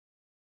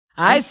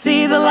I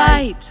see the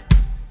light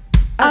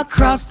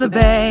across the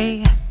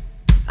bay.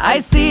 I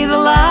see the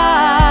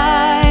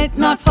light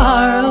not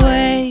far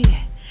away.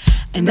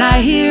 And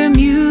I hear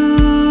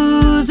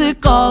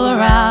music all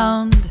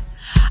around.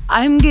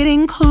 I'm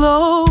getting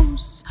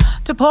close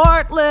to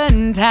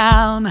Portland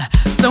town.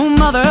 So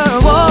mother,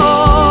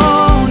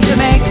 won't you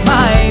make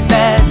my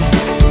bed?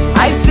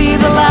 I see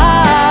the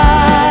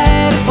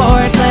light at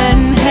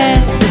Portland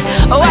Head.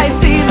 Oh, I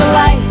see the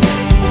light,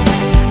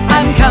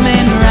 I'm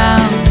coming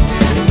round.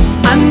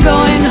 I'm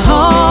going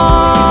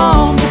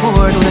home to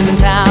Portland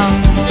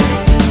town.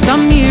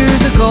 Some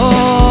years ago,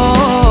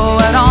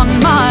 out on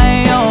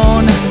my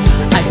own,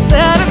 I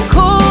set a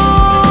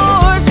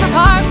course for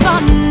parts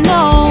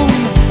unknown,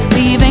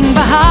 leaving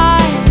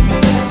behind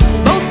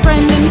both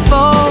friend and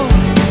foe,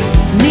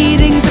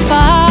 needing to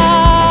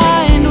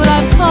find what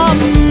I've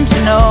come to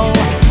know.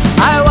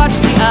 I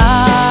watched the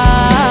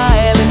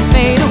island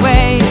fade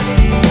away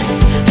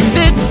and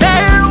bid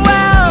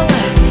farewell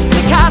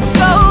to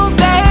Casco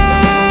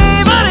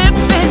Bay. But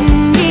it's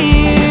been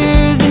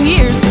years and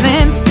years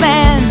since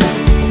then.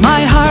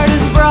 My heart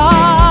has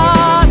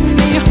brought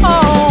me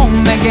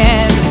home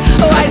again.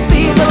 Oh, I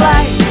see the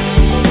light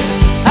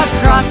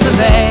across the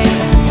bay.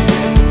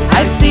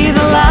 I see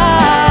the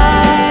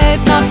light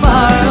not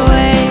far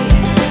away.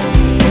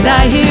 And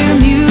I hear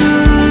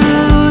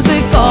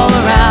music all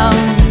around.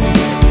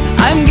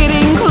 I'm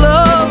getting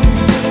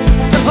close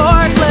to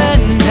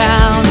Portland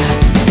town.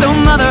 So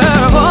mother,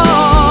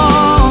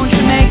 won't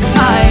you make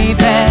my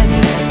bed?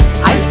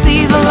 I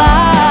see the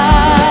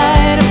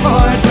light at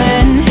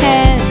Portland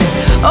Head.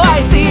 Oh, I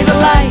see the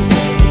light,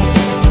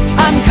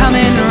 I'm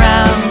coming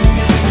around.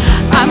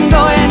 I'm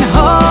going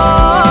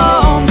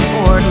home to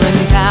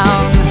Portland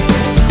town.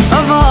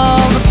 Of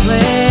all the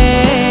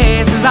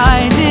places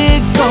I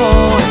did go,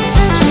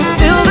 she's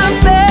still the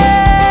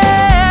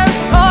best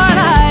part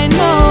I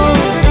know.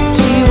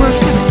 She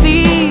works the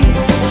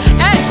seas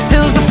and she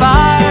tills the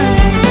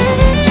farms.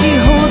 She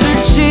holds her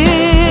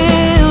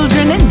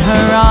children in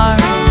her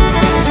arms.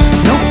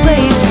 No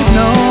place could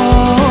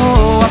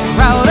know a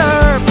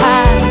prouder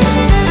past.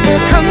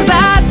 Here comes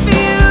that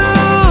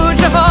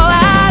beautiful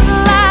at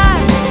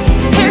last.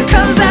 Here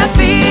comes that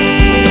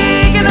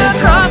beacon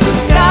across the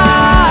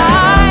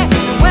sky.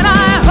 When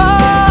I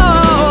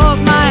hold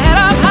my head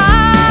up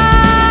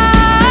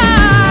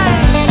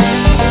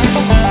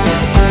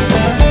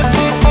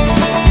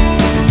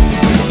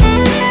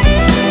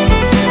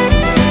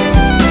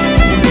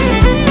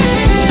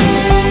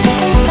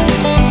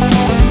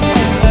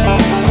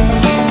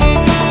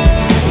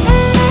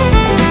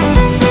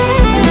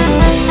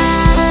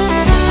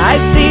I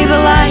see the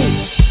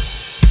light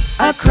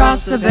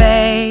across the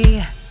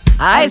bay.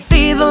 I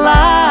see the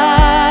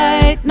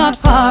light not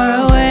far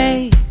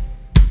away.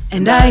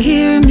 And I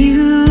hear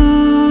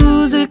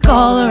music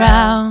all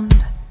around.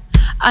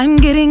 I'm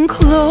getting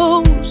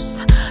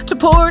close to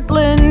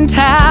Portland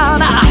town.